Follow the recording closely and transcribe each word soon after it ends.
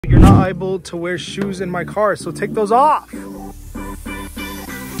You're not able to wear shoes in my car, so take those off. Did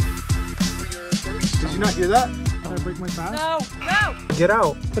you not hear that? Did I break my fast? No, no. Get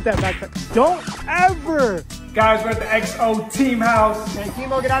out. Put that back. Don't ever. Guys, we're at the XO team house. Okay,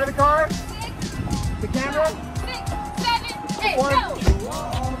 Keemo, get out of the car. The camera. 6, 7, 8, go.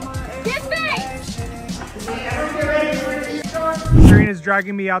 Get back. Serena's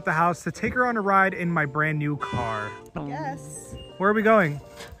dragging me out the house to take her on a ride in my brand new car. Yes. Where are we going?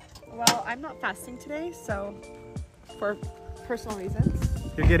 Well, I'm not fasting today, so for personal reasons.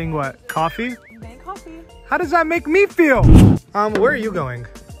 You're getting what? Coffee? I'm getting coffee. How does that make me feel? Where are you going?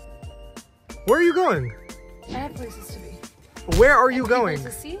 Where are you going? I have places to be. Where are you going?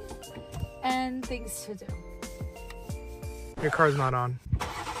 People to see and things to do. Your car's not on.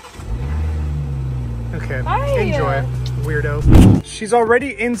 Okay, Hi. enjoy, weirdo. She's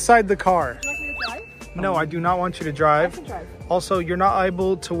already inside the car. Would you like me to drive? No, I do not want you to I drive. can drive. Also, you're not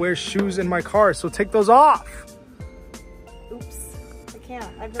able to wear shoes in my car, so take those off. Oops. I can't.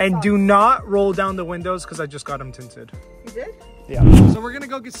 I have no And socks. do not roll down the windows because I just got them tinted. You did? Yeah. So we're gonna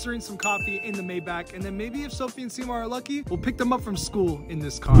go get Serene some coffee in the Maybach, and then maybe if Sophie and Seymour are lucky, we'll pick them up from school in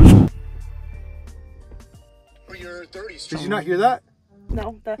this car. Did you not hear that?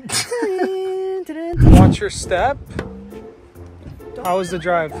 No. Watch your step. How was the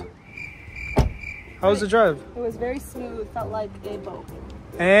drive? How was the drive? It was very smooth. Felt like a boat.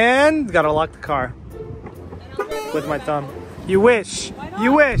 And gotta lock the car with my thumb. You wish.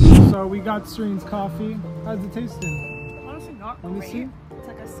 You wish. So we got Serene's coffee. How's it tasting? Honestly, not Let me great. see. It's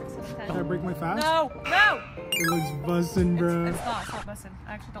like a 6 out of 10. Did I break my fast? No, no. It looks bussin', bro. It's not bussin'.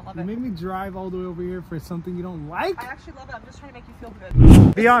 I actually don't love You it. made me drive all the way over here for something you don't like? I actually love it. I'm just trying to make you feel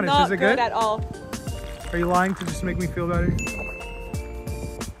good. Be honest, Not is it good? at all. Are you lying to just make me feel better?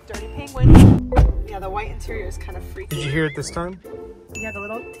 Dirty penguin. Yeah, the white interior is kind of freaky. Did you hear it this time? Yeah, the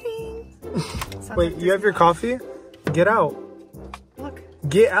little ting. Sounds Wait, like you have your coffee? Get out. Look,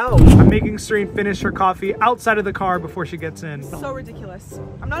 Get out. I'm making Serene finish her coffee outside of the car before she gets in. so ridiculous.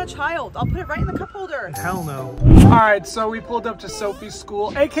 I'm not a child. I'll put it right in the cup holder. Hell no. All right, so we pulled up to Sophie's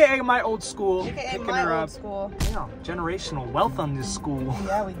school, aka my old school. AKA picking my her old up. school. Yeah, generational wealth on this school.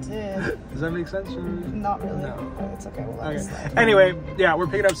 Yeah, we did. Does that make sense? Not really. No. But it's okay. We'll let it Okay. slide. Anyway, yeah, we're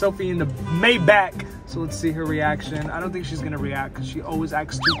picking up Sophie in the Maybach. So let's see her reaction. I don't think she's gonna react because she always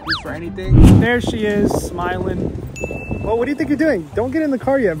acts too cool for anything. There she is, smiling. Well, what do you think you're doing? Don't get in the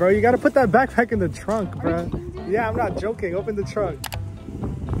car yet, bro. You gotta put that backpack in the trunk, bro. Yeah, I'm not joking. Open the trunk.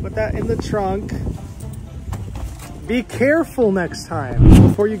 Put that in the trunk. Be careful next time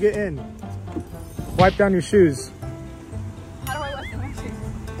before you get in. Wipe down your shoes. How do I wipe my shoes?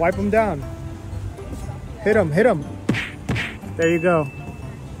 Wipe them down. Hit them, hit them. There you go.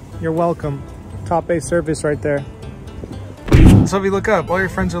 You're welcome. Top A service right there. Sophie, look up. All your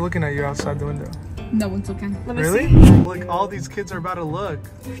friends are looking at you outside the window. No one's looking. Let me Really? see. Look, all these kids are about to look.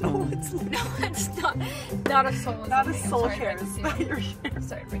 No, it's No, it's not. Not a soul. not a I'm soul sorry, hair. Rick, It's see. not your hair.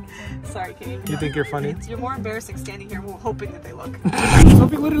 Sorry, Rick. Sorry, Kate. You think you're funny? You're more embarrassing standing here hoping that they look.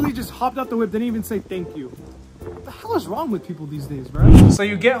 Sophie literally just hopped out the whip, didn't even say thank you. What the hell is wrong with people these days, bro? So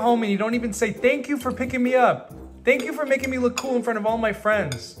you get home and you don't even say thank you for picking me up. Thank you for making me look cool in front of all my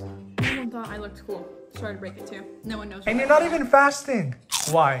friends. No one thought I looked cool. Sorry to break it to you. No one knows. And you're not even fasting.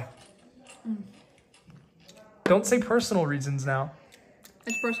 Why? Don't say personal reasons now.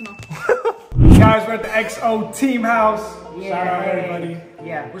 It's personal. Guys, we're at the XO team house. Yeah. Shout out everybody.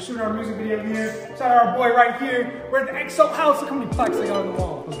 Yeah. We're shooting our music video here. Shout out our boy right here. We're at the XO house. Look how many plaques I got on the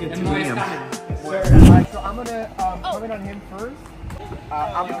wall. Let's get to it. Alright, so I'm gonna comment on him first.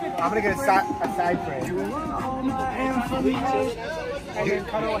 I'm gonna get a side frame.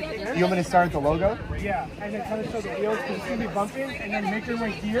 You want me to start at the logo? Yeah, and then kind of show the wheels because it's gonna be bumping, and then make your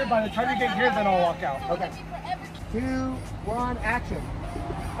way here. By the time you get here, then I'll walk out. Okay. 2, 1, action.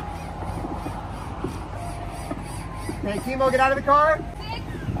 Okay, Keemo, get out of the car. 6,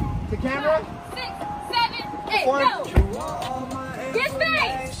 The camera. 6, 7, 8, 1. go. Get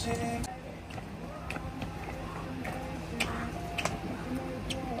back.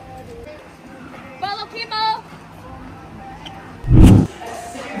 Follow Keemo.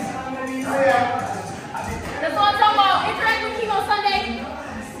 That's all I'm talking about. Interact with Keemo Sunday.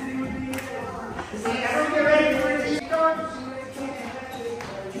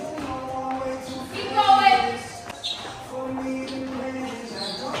 Keep going.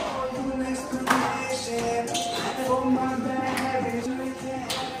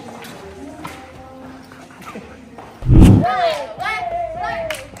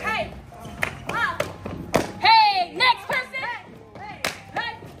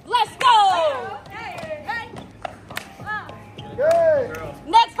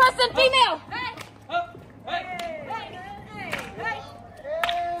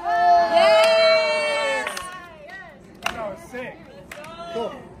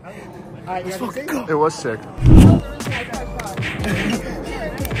 Let's fucking go. It was sick.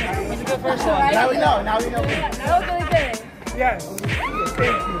 Now we know. Now we know. That was really good. Yes.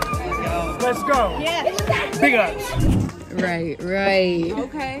 Thank you. Let's go. Yeah. Big ups. Right.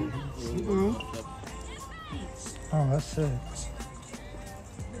 Okay. Oh, that's sick.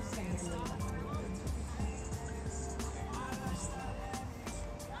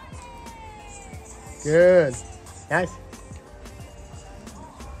 Good. Nice.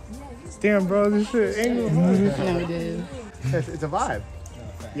 Damn, bro, this shit ain't No, dude. It's a vibe.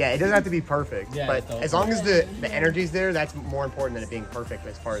 Yeah, it doesn't have to be perfect, but as long as the energy's there, that's more important than it being perfect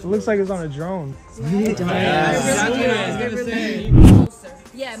as far as. It looks like it's on a drone.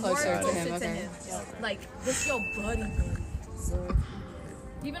 Yeah, more Closer to him, to okay. him. Like, this your buddy.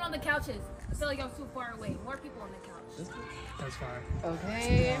 Even on the couches. I feel like I'm too far away. More people on the couch. That's fine.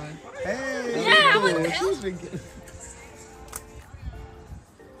 Okay. Hey. Yeah, what the hell?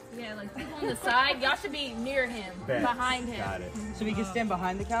 Yeah, like people on the side. Y'all should be near him, behind him. Got it. So we can stand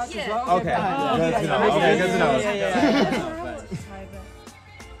behind the couch Yeah. as well? Okay. Good to know. Okay, good to know.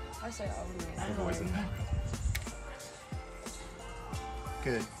 I say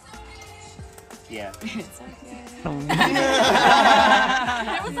Good. Yeah. It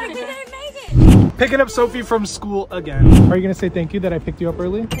was like we didn't make it. Picking up Sophie from school again. Are you gonna say thank you that I picked you up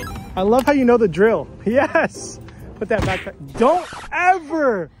early? I love how you know the drill. Yes. Put that back. Don't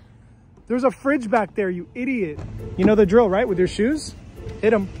ever. There's a fridge back there, you idiot. You know the drill, right? With your shoes? Hit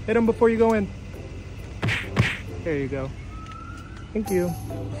them. Hit them before you go in. There you go. Thank you.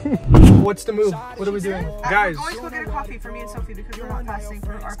 What's the move? What are we doing? Guys, Always go get a coffee for me and Sophie because we're not fasting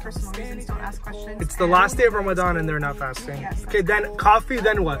for our personal reasons. Don't ask questions. it's the last day of Ramadan and they're not fasting. Okay, then coffee,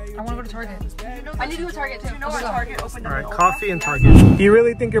 then what? I want to go to Target. I need to go to Target too. You know what Target opened All right, up? coffee and Target. Do you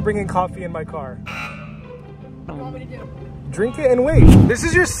really think you're bringing coffee in my car? What do you want me to do? Drink it and wait. This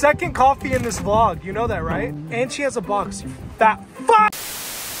is your second coffee in this vlog. You know that, right? And she has a box, you fat fuck!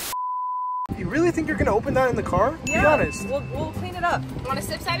 You really think you're gonna open that in the car? Yeah. Be honest. We'll clean it up. You want a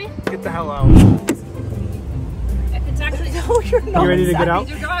sip, Sabby? Get the hell out. If it's actually. No, you're not. You ready to get out?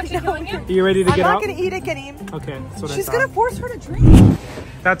 Is your dog actually killing you? Are you ready to I'm get not out? gonna eat it, Kareem. Okay, that's what She's I thought. gonna force her to drink.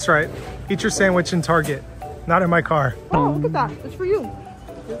 That's right. Eat your sandwich in Target, not in my car. Oh, look at that. It's for you.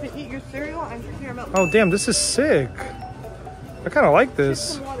 You can eat your cereal and drink your milk. Oh, damn, this is sick. I kind of like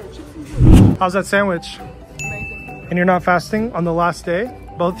this. How's that sandwich? Amazing. And you're not fasting on the last day?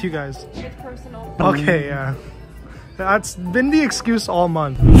 Both you guys. It's personal. Okay, yeah. That's been the excuse all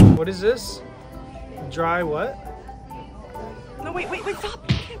month. What is this? Dry what? No, wait, stop.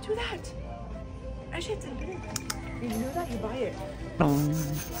 You can't do that. Actually, it's illegal. You know that, you buy it.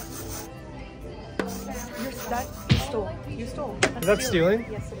 You stole. Is that stealing?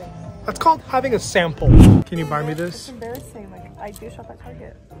 Yes, it is. That's called having a sample. Can you buy me It's this? embarrassing. Like, I do shop at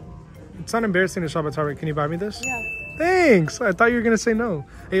Target. It's not embarrassing to shop at Target. Can you buy me this? Yeah. Thanks. I thought you were gonna say no.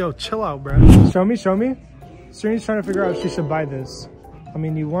 Hey, yo, chill out, bro. Show me. Srini's trying to figure out if she should buy this. I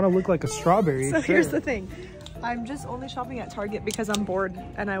mean, you want to look like a strawberry. So sure. here's the thing. I'm just only shopping at Target because I'm bored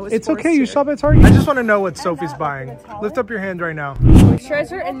and I was It's forced okay, you to. shop at Target. I just want to know what Sophie's that, buying. like, a towel? Lift up your hand right now.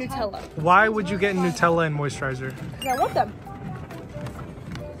 Moisturizer and Nutella. Why would you get Nutella and moisturizer? Because I want them.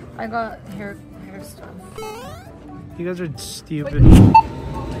 I got hair stuff. You guys are stupid.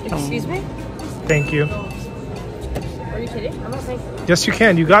 Excuse me? Thank you. Are you kidding? I'm not saying. Yes, you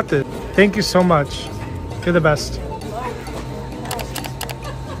can. You got this. Thank you so much. You're the best.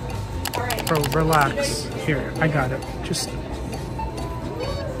 Bro, relax. Here, I got it. Just...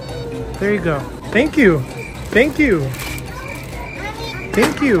 There you go. Thank you. Thank you.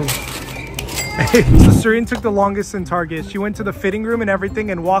 Thank you. So Serene took the longest in Target. She went to the fitting room and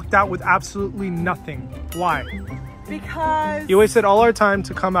everything and walked out with absolutely nothing. Why? Because You wasted all our time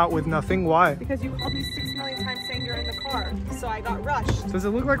to come out with nothing. Why? because you called me 6 million times saying you're in the car. So I got rushed. Does it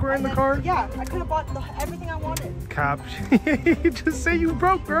look like we're in the car? Yeah, I could have bought everything I wanted. Cap. Just say you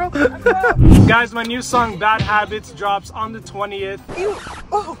broke, girl. I'm broke. Guys, my new song Bad Habits drops on the 20th. Ew.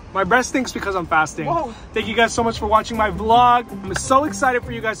 Oh, My breast stinks because I'm fasting. Whoa. Thank you guys so much for watching my vlog. I'm so excited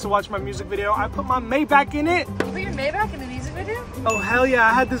for you guys to watch my music video. I put my Maybach in it. You put your Maybach in the music video? Oh, hell yeah. I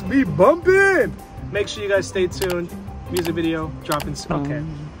had this beat bumping. Make sure you guys stay tuned. Music video dropping soon. Okay.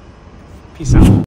 Peace out.